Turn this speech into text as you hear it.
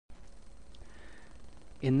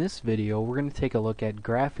In this video, we're going to take a look at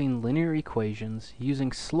graphing linear equations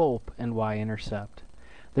using slope and y-intercept.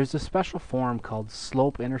 There's a special form called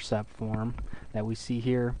slope-intercept form that we see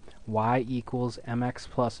here, y equals mx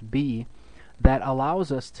plus b, that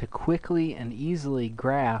allows us to quickly and easily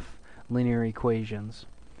graph linear equations.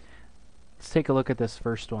 Let's take a look at this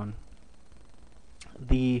first one.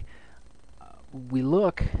 We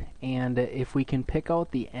look, and if we can pick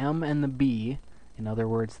out the m and the b, in other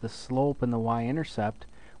words the slope and the y-intercept,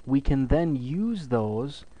 we can then use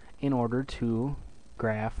those in order to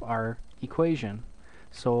graph our equation.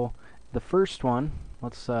 So the first one,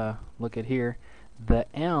 let's look at here. The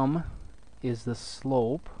m is the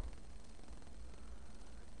slope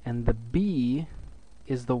and the b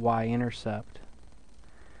is the y-intercept.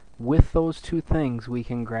 With those two things we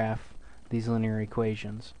can graph these linear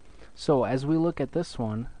equations. So as we look at this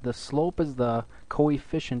one, the slope is the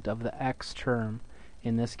coefficient of the x term.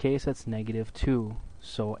 In this case it's -2.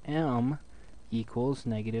 So m equals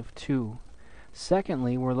 -2.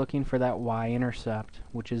 Secondly, we're looking for that y-intercept,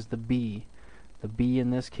 which is the b. The b in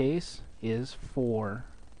this case is 4.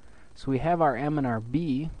 So we have our m and our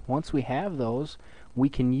b. Once we have those, we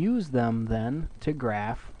can use them then to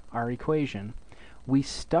graph our equation. We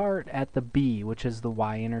start at the b, which is the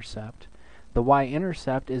y-intercept. The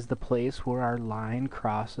y-intercept is the place where our line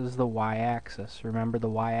crosses the y-axis. Remember, the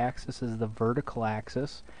y-axis is the vertical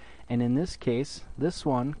axis, and in this case, this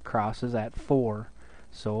one crosses at 4.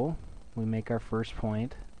 So we make our first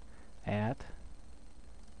point at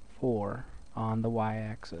 4 on the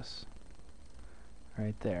y-axis.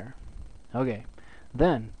 Right there. Okay,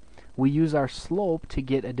 then we use our slope to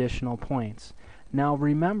get additional points. Now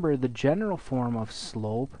remember, the general form of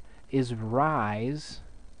slope is rise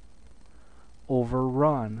over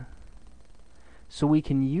run. So we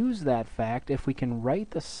can use that fact. If we can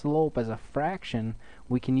write the slope as a fraction,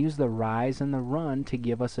 we can use the rise and the run to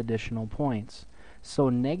give us additional points. So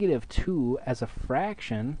 -2 as a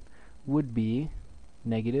fraction would be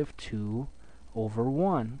 -2 over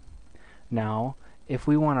 1. Now, if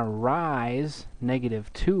we want to rise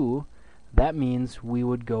 -2, that means we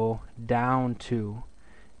would go down 2.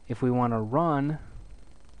 If we want to run,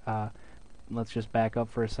 let's just back up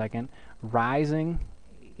for a second. Rising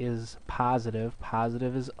is positive,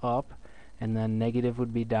 positive is up, and then negative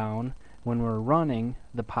would be down. When we're running,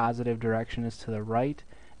 the positive direction is to the right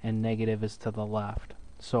and negative is to the left.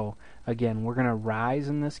 So again, we're going to rise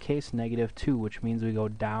in this case -2, which means we go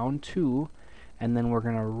down 2, and then we're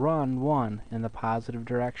going to run 1 in the positive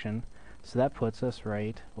direction. So that puts us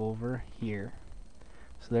right over here.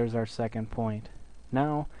 So there's our second point.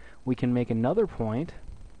 Now we can make another point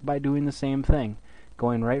by doing the same thing.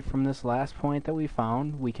 Going right from this last point that we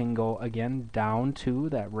found, we can go again down 2,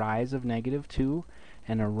 that rise of -2,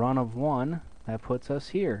 and a run of 1, that puts us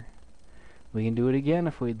here. We can do it again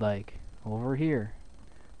if we'd like, over here.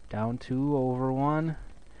 Down 2 over 1,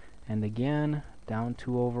 and again down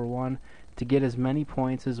 2 over 1, to get as many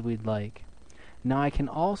points as we'd like. Now I can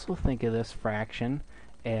also think of this fraction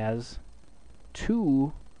as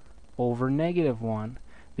 2 over -1,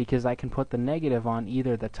 because I can put the negative on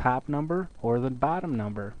either the top number or the bottom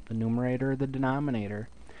number, the numerator or the denominator.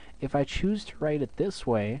 If I choose to write it this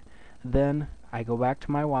way, then I go back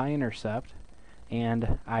to my y-intercept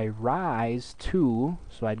and I rise 2,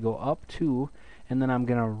 so I'd go up 2, and then I'm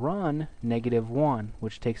going to run -1,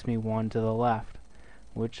 which takes me 1 to the left,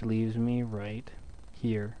 which leaves me right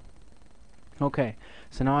here. Okay,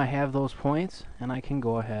 so now I have those points, and I can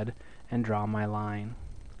go ahead and draw my line.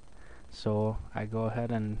 So I go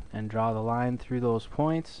ahead and draw the line through those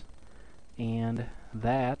points, and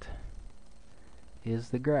that is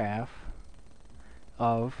the graph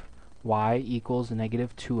of y equals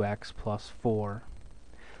 -2x plus 4.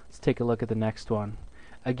 Let's take a look at the next one.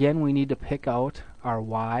 Again, we need to pick out our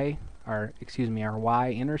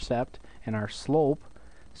y-intercept and our slope.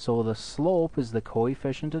 So the slope is the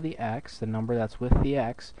coefficient of the x, the number that's with the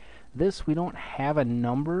x. This, we don't have a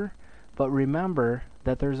number, but remember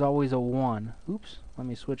that there's always a 1. Oops, let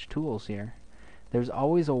me switch tools here. There's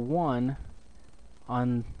always a 1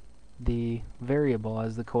 on the variable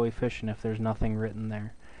as the coefficient if there's nothing written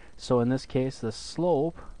there. So in this case, the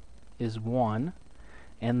slope is 1,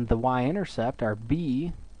 and the y-intercept, our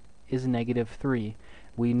b, is -3.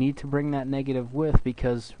 We need to bring that negative with,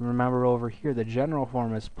 because remember over here the general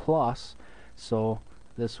form is plus, so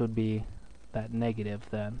this would be that negative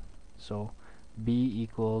then. So b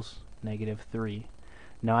equals -3.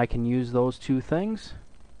 Now I can use those two things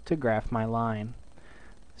to graph my line.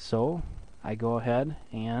 So I go ahead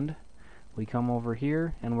and we come over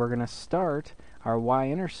here, and we're going to start, our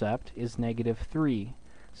y-intercept is -3.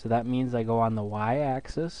 So that means I go on the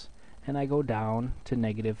y-axis and I go down to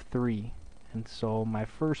 -3. And so my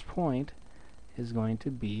first point is going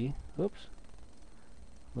to be, oops,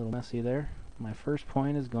 a little messy there. My first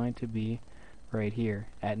point is going to be right here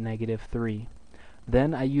at -3.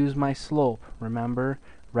 Then I use my slope. Remember,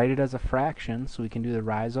 write it as a fraction so we can do the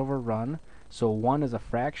rise over run. So 1 as a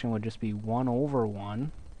fraction would just be 1 over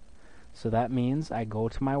 1. So that means I go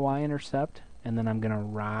to my y-intercept, and then I'm going to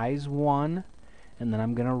rise 1, and then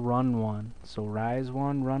I'm going to run 1. So rise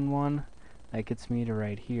 1, run 1, that gets me to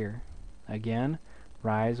right here. Again,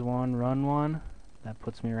 rise 1, run 1, that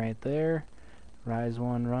puts me right there. Rise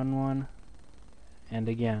 1, run 1, and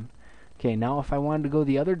again. Okay, now if I wanted to go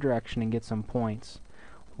the other direction and get some points,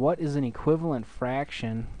 what is an equivalent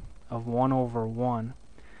fraction of 1 over 1?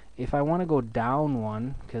 If I want to go down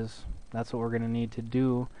 1, because that's what we're going to need to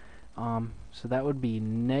do, so that would be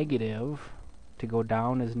negative. To go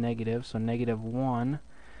down is negative, so -1.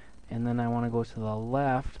 And then I want to go to the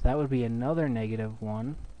left, that would be another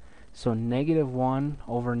 -1. So -1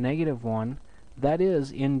 over -1, that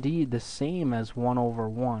is indeed the same as 1 over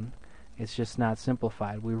 1. It's just not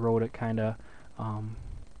simplified. We wrote it kind of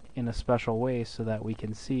in a special way so that we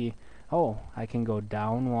can see, oh, I can go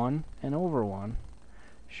down 1 and over 1.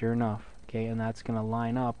 Sure enough. Okay, and that's going to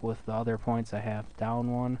line up with the other points I have.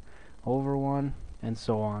 Down 1, over 1, and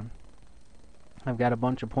so on. I've got a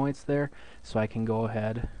bunch of points there, so I can go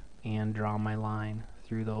ahead and draw my line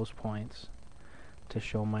through those points to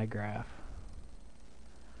show my graph.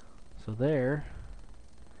 So there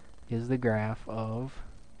is the graph of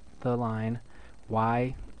the line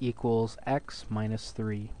y equals x minus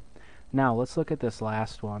 3. Now let's look at this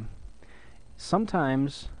last one.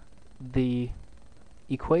 Sometimes the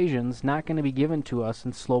equation's not going to be given to us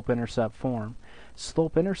in slope-intercept form.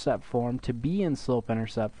 Slope-intercept form, to be in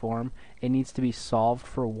slope-intercept form, it needs to be solved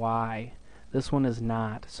for y. This one is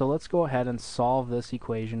not. So let's go ahead and solve this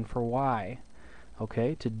equation for y.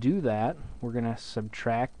 Okay, to do that, we're going to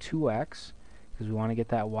subtract 2x because we want to get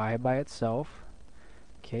that y by itself.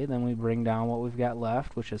 Okay, then we bring down what we've got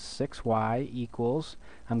left, which is 6y equals,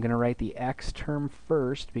 I'm going to write the x term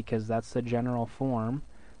first because that's the general form,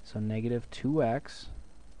 so -2x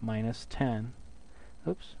minus 10.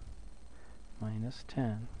 Oops, minus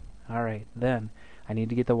 10. Alright, then I need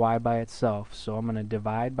to get the y by itself, so I'm going to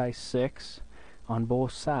divide by 6 on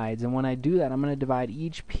both sides, and when I do that, I'm going to divide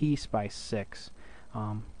each piece by 6.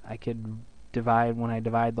 I could divide, when I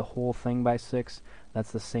divide the whole thing by 6,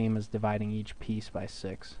 that's the same as dividing each piece by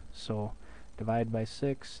 6. So divide by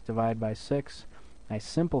 6, divide by 6. I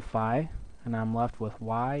simplify, and I'm left with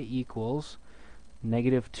y equals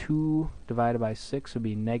 -2 divided by 6 would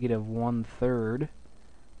be -1/3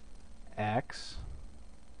 x,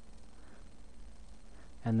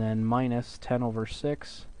 and then minus 10 over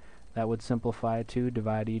 6. That would simplify to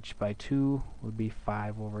divide each by 2 would be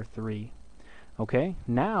 5 over 3. Okay,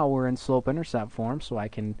 now we're in slope-intercept form, so I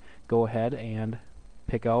can go ahead and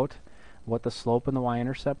pick out what the slope and the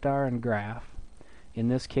y-intercept are and graph. In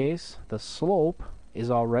this case, the slope is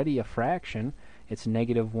already a fraction. It's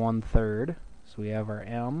 -1/3. So we have our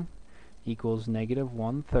m equals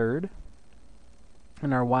 -1/3.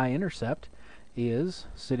 And our y-intercept is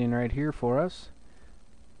sitting right here for us,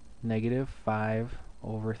 -5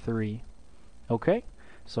 over 3. Okay,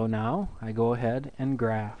 so now I go ahead and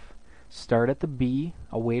graph. Start at the b.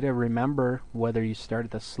 A way to remember whether you start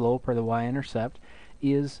at the slope or the y-intercept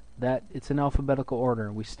is that it's in alphabetical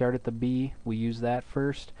order. We start at the b, we use that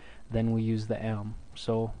first, then we use the m.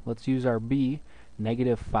 So let's use our b,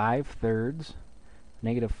 -5/3.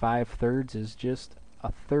 -5/3 is just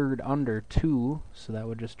a third under 2, so that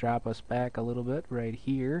would just drop us back a little bit right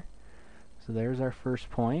here. So there's our first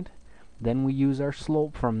point. Then we use our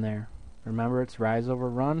slope from there. Remember, it's rise over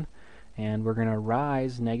run, and we're going to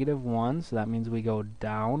rise -1, so that means we go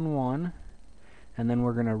down 1, and then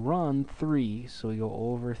we're going to run 3, so we go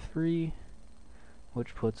over 3,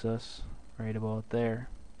 which puts us right about there.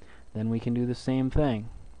 Then we can do the same thing.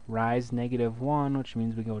 Rise -1, which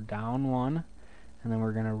means we go down 1, and then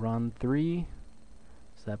we're going to run 3,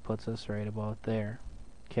 so that puts us right about there.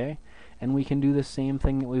 Okay, and we can do the same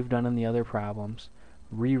thing that we've done in the other problems.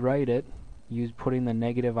 Rewrite it, use putting the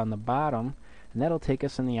negative on the bottom, and that'll take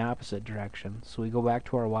us in the opposite direction. So we go back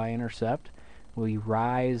to our y-intercept, we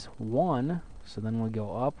rise 1, so then we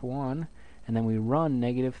go up 1, and then we run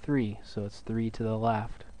 -3, so it's 3 to the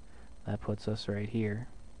left. That puts us right here.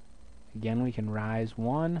 Again, we can rise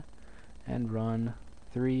 1 and run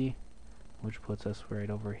 3, which puts us right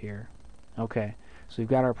over here. Okay, so we've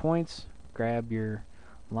got our points. Grab your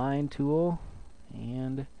line tool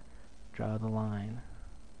and draw the line.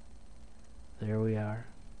 There we are.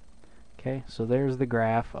 Okay, so there's the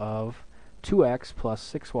graph of 2x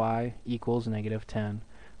plus 6y equals negative 10,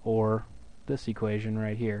 or this equation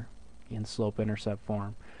right here in slope-intercept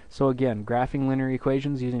form. So again, graphing linear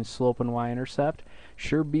equations using slope and y-intercept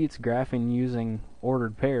sure beats graphing using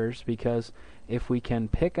ordered pairs, because if we can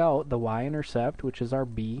pick out the y-intercept, which is our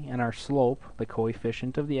b, and our slope, the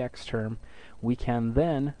coefficient of the x term, we can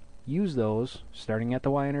then use those, starting at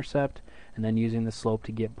the y-intercept, and then using the slope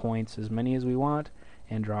to get points, as many as we want,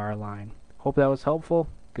 and draw our line. Hope that was helpful.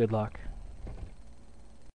 Good luck.